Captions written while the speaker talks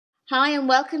Hi and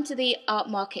welcome to the Art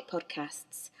Market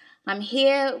podcasts. I'm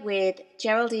here with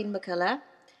Geraldine Mccullagh.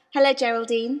 Hello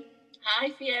Geraldine.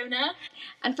 Hi Fiona.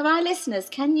 And for our listeners,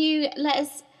 can you let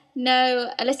us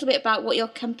know a little bit about what your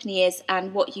company is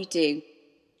and what you do?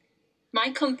 My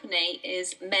company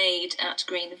is Made at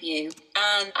Greenview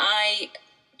and I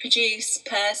produce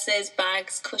purses,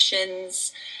 bags,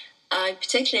 cushions. I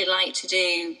particularly like to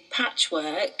do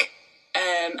patchwork.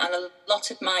 And a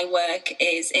lot of my work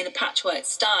is in a patchwork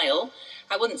style.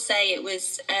 I wouldn't say it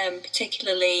was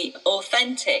particularly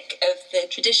authentic of the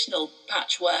traditional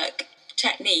patchwork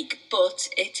technique, but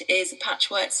it is a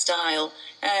patchwork style.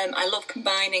 I love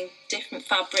combining different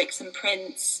fabrics and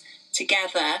prints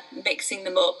together, mixing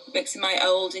them up, mixing my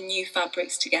old and new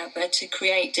fabrics together to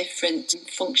create different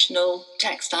functional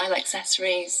textile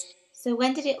accessories. So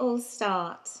when did it all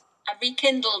start? I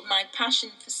rekindled my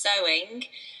passion for sewing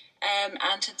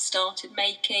and had started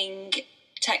making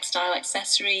textile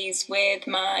accessories with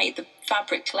the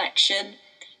fabric collection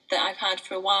that I've had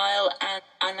for a while,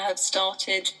 and I've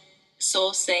started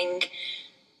sourcing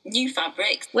new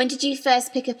fabrics. When did you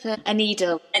first pick up a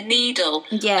needle? A needle?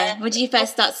 Yeah, when did you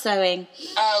first start sewing?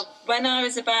 When I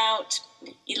was about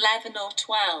 11 or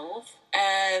 12.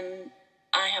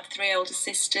 I have 3 older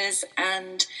sisters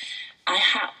and I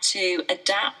had to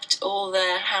adapt all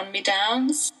the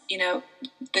hand-me-downs. You know,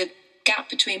 the gap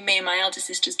between me and my elder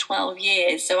sister is 12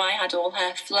 years, so I had all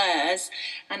her fleurs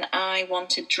and I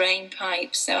wanted drain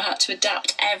pipes, so I had to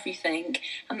adapt everything,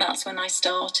 and that's when I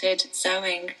started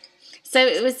sewing. So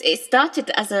it started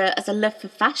as a love for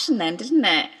fashion then, didn't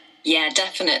it? Yeah,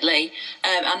 definitely.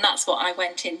 And that's what I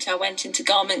went into. I went into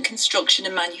garment construction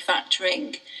and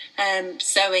manufacturing.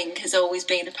 Sewing has always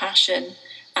been a passion,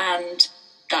 and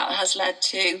that has led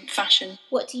to fashion.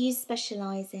 What do you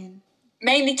specialise in?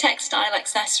 Mainly textile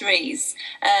accessories.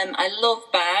 I love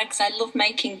bags. I love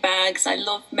making bags. I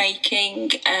love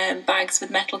making bags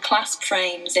with metal clasp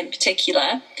frames in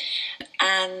particular.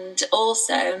 And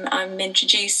also I'm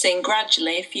introducing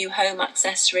gradually a few home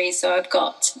accessories. So I've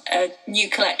got a new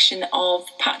collection of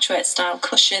patchwork style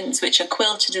cushions, which are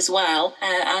quilted as well.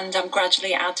 And I'm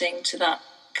gradually adding to that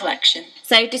collection.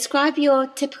 So describe your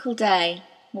typical day.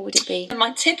 What would it be?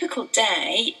 My typical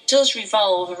day does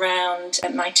revolve around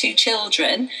my 2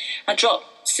 children. I drop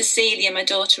Cecilia, my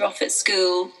daughter, off at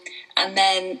school, and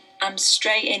then I'm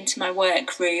straight into my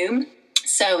workroom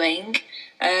sewing.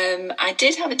 I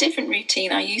did have a different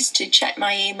routine. I used to check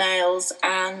my emails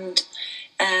and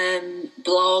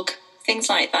blog, things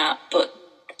like that, but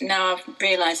now I've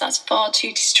realised that's far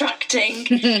too distracting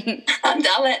and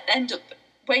I'll end up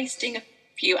wasting a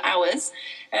few hours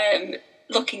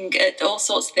looking at all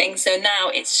sorts of things. So now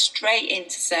it's straight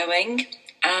into sewing,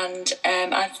 and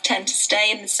I tend to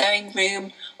stay in the sewing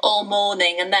room all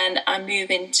morning, and then I move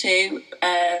into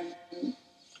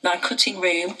my cutting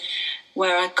room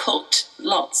where I cut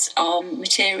lots of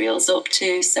materials up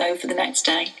to sew for the next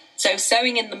day. So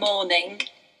sewing in the morning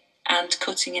and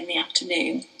cutting in the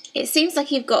afternoon. It seems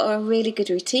like you've got a really good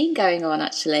routine going on,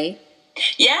 actually.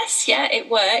 Yes, yeah, it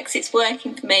works. It's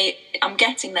working for me. I'm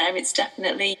getting there. It's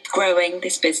definitely growing,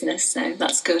 this business, so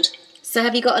that's good. So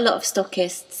have you got a lot of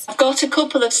stockists? I've got a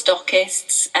couple of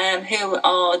stockists who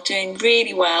are doing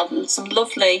really well. Some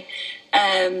lovely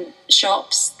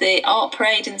shops. The Art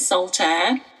Parade in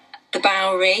Saltaire, the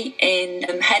Bowery in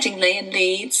Headingley and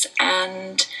Leeds,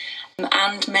 and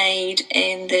Made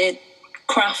in the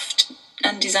Craft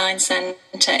and Design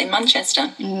Centre in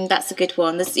Manchester. That's a good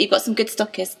one. You've got some good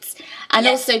stockists. And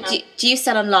yes, also, do you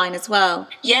sell online as well?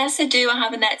 Yes, I do. I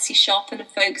have an Etsy shop and a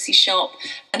folksy shop,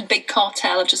 and Big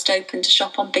Cartel. I've just opened a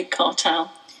shop on Big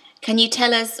Cartel. Can you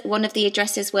tell us one of the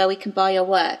addresses where we can buy your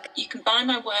work? You can buy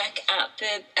my work at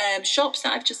the shops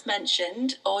that I've just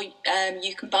mentioned, or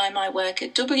you can buy my work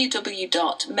at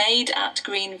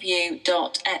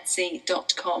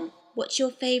www.madeatgreenview.etsy.com. What's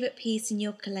your favourite piece in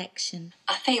your collection?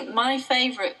 I think my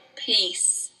favourite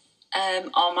piece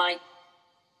are my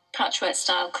patchwork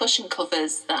style cushion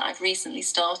covers that I've recently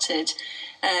started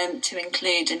to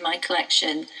include in my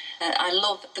collection. I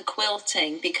love the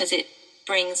quilting because it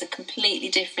brings a completely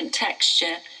different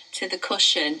texture to the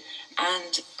cushion,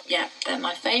 and yeah, they're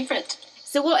my favourite.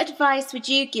 So what advice would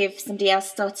you give somebody else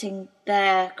starting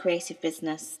their creative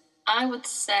business? I would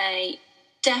say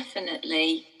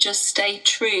definitely just stay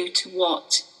true to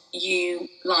what you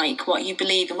like, what you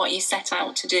believe and what you set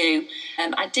out to do.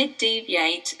 I did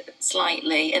deviate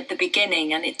slightly at the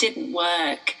beginning and it didn't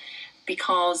work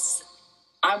because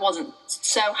I wasn't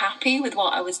so happy with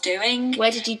what I was doing.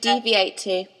 Where did you deviate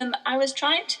to? I was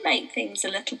trying to make things a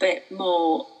little bit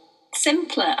more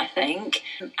simpler, I think,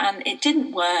 and it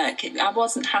didn't work. I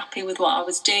wasn't happy with what I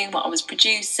was doing, what I was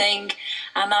producing,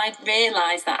 and I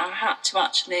realised that I had to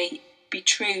actually be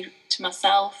true to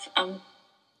myself and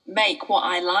make what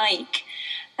I like,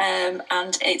 and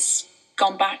it's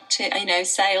gone back to,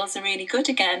 sales are really good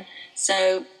again.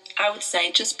 So I would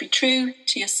say just be true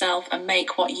to yourself and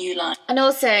make what you like. And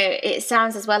also, it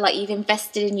sounds as well like you've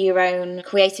invested in your own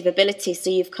creative ability, so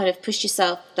you've kind of pushed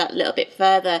yourself that little bit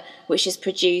further, which has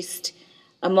produced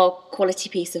a more quality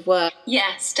piece of work.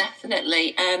 Yes,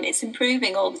 definitely. It's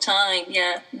improving all the time,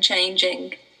 and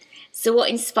changing. So what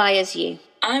inspires you?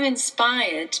 I'm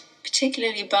inspired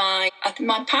particularly by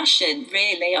my passion,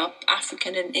 really, of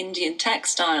African and Indian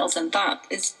textiles, and that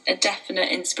is a definite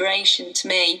inspiration to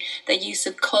me. The use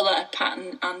of colour,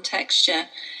 pattern and texture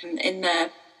in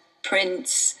their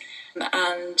prints,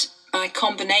 and my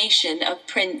combination of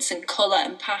prints and colour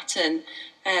and pattern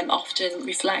often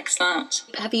reflects that.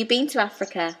 Have you been to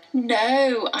Africa?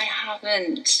 No, I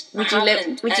haven't. Would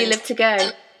you love to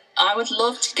go? I would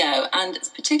love to go, and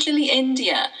particularly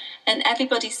India. And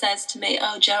everybody says to me,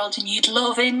 "Oh, Geraldine, you'd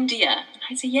love India." And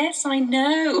I say, "Yes, I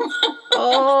know."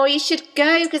 Oh, you should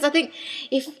go, because I think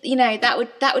if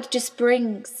that would just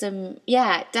bring some.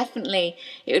 Yeah, definitely,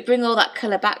 it would bring all that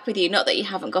colour back with you. Not that you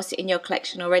haven't got it in your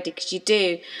collection already, because you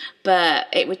do, but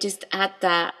it would just add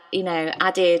that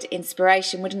added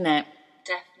inspiration, wouldn't it?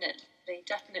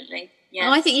 Definitely. Yes.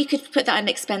 Oh, I think you could put that in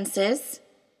expenses.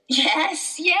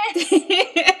 Yes.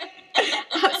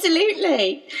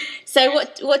 Absolutely. So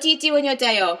what do you do on your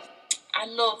day off? I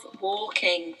love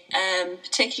walking,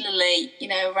 particularly,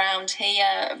 around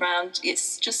here,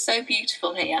 it's just so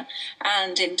beautiful here,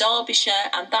 and in Derbyshire,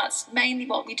 and that's mainly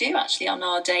what we do actually on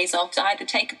our days off, to either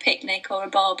take a picnic or a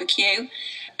barbecue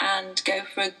and go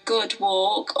for a good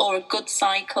walk or a good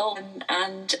cycle,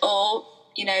 or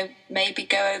maybe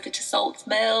go over to Salts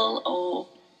Mill or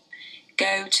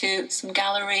go to some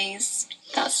galleries.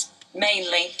 That's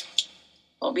mainly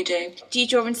what we do. Do you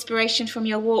draw inspiration from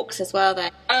your walks as well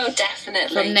then? Oh,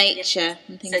 definitely. From nature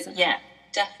and things like that? Yeah,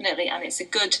 definitely. And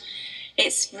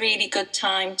it's really good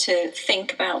time to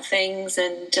think about things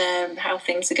and how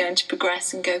things are going to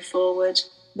progress and go forward.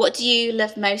 What do you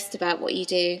love most about what you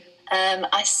do?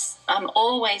 I'm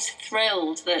always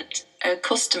thrilled that a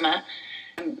customer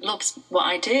loves what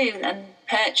I do and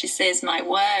purchases my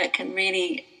work and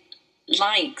really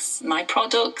likes my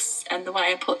products and the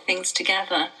way I put things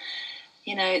together.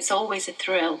 It's always a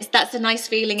thrill. That's a nice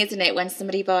feeling, isn't it, when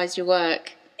somebody buys your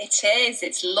work? It is.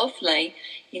 It's lovely,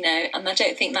 and I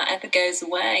don't think that ever goes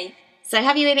away. So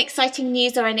have you any exciting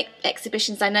news or any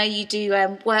exhibitions? I know you do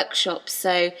workshops,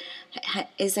 so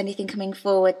is anything coming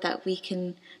forward that we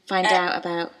can find out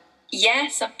about?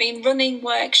 Yes, I've been running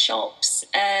workshops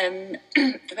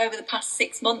over the past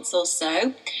 6 months or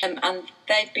so, and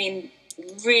they've been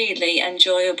really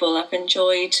enjoyable. I've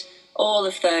enjoyed all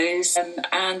of those,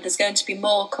 and there's going to be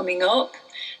more coming up.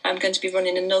 I'm going to be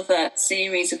running another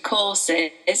series of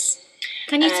courses.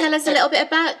 Can you tell us a little bit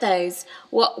about those?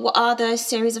 What are those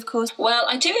series of courses? Well,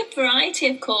 I do a variety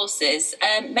of courses.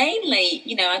 Mainly,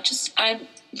 I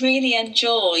really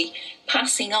enjoy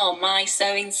passing on my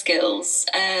sewing skills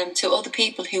to other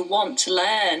people who want to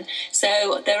learn.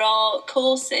 So there are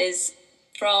courses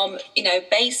from,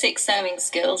 basic sewing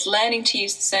skills, learning to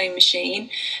use the sewing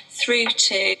machine, through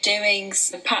to doing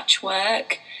some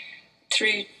patchwork,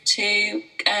 through to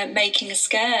making a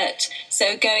skirt.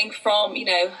 So going from,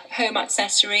 home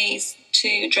accessories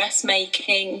to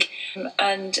dressmaking,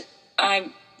 and I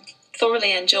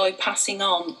thoroughly enjoy passing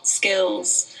on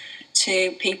skills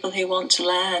to people who want to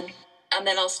learn. And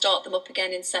then I'll start them up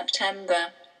again in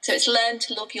September. So it's learn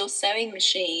to love your sewing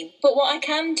machine. But what I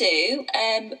can do,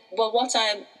 what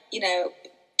I,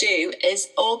 do is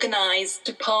organise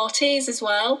the parties as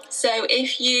well. So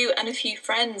if you and a few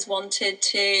friends wanted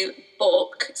to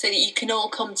book so that you can all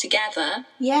come together,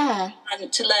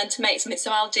 and to learn to make something,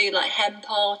 so I'll do like hen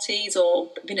parties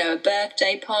or a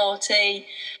birthday party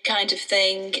kind of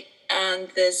thing,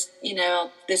 and there's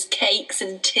there's cakes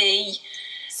and tea.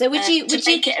 So would you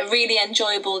make it a really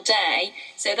enjoyable day?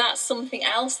 So that's something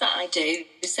else that I do.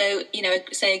 So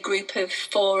say a group of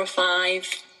 4 or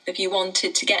 5. If you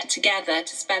wanted to get together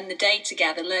to spend the day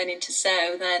together learning to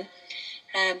sew, then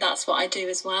that's what I do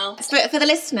as well. For the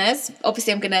listeners,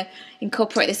 obviously I'm going to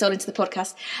incorporate this all into the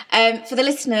podcast. For the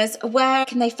listeners, where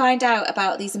can they find out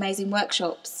about these amazing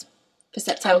workshops for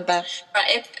September?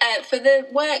 Right, for the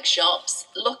workshops,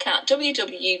 look at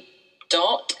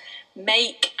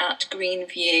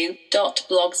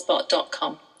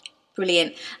www.makeatgreenview.blogspot.com.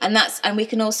 Brilliant. And we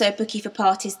can also book you for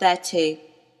parties there too.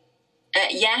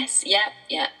 Yes, yeah.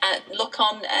 Look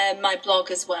on my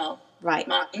blog as well. Right.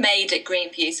 Made at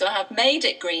Greenview. So I have Made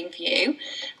at Greenview,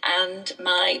 and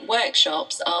my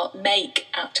workshops are Make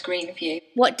at Greenview.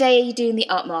 What day are you doing the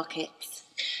art markets?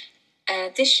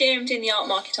 This year I'm doing the art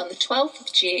market on the 12th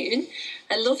of June.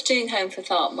 I love doing Holmfirth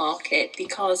Art Market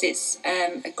because it's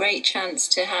a great chance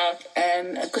to have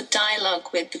a good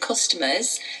dialogue with the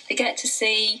customers. They get to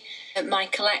see my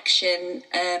collection,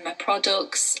 my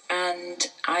products,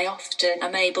 and I often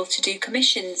am able to do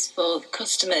commissions for the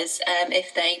customers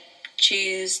if they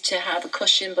choose to have a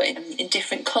cushion but in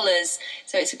different colours.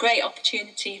 So it's a great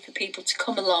opportunity for people to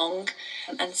come along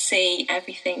and see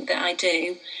everything that I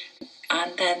do,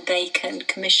 and then they can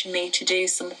commission me to do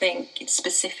something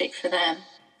specific for them.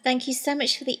 Thank you so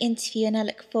much for the interview, and I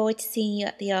look forward to seeing you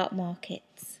at the art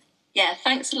markets. Yeah,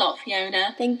 thanks a lot,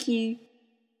 Fiona. Thank you.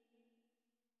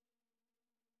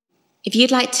 If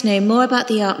you'd like to know more about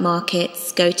the art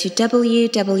markets, go to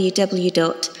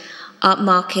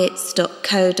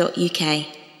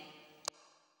www.artmarkets.co.uk.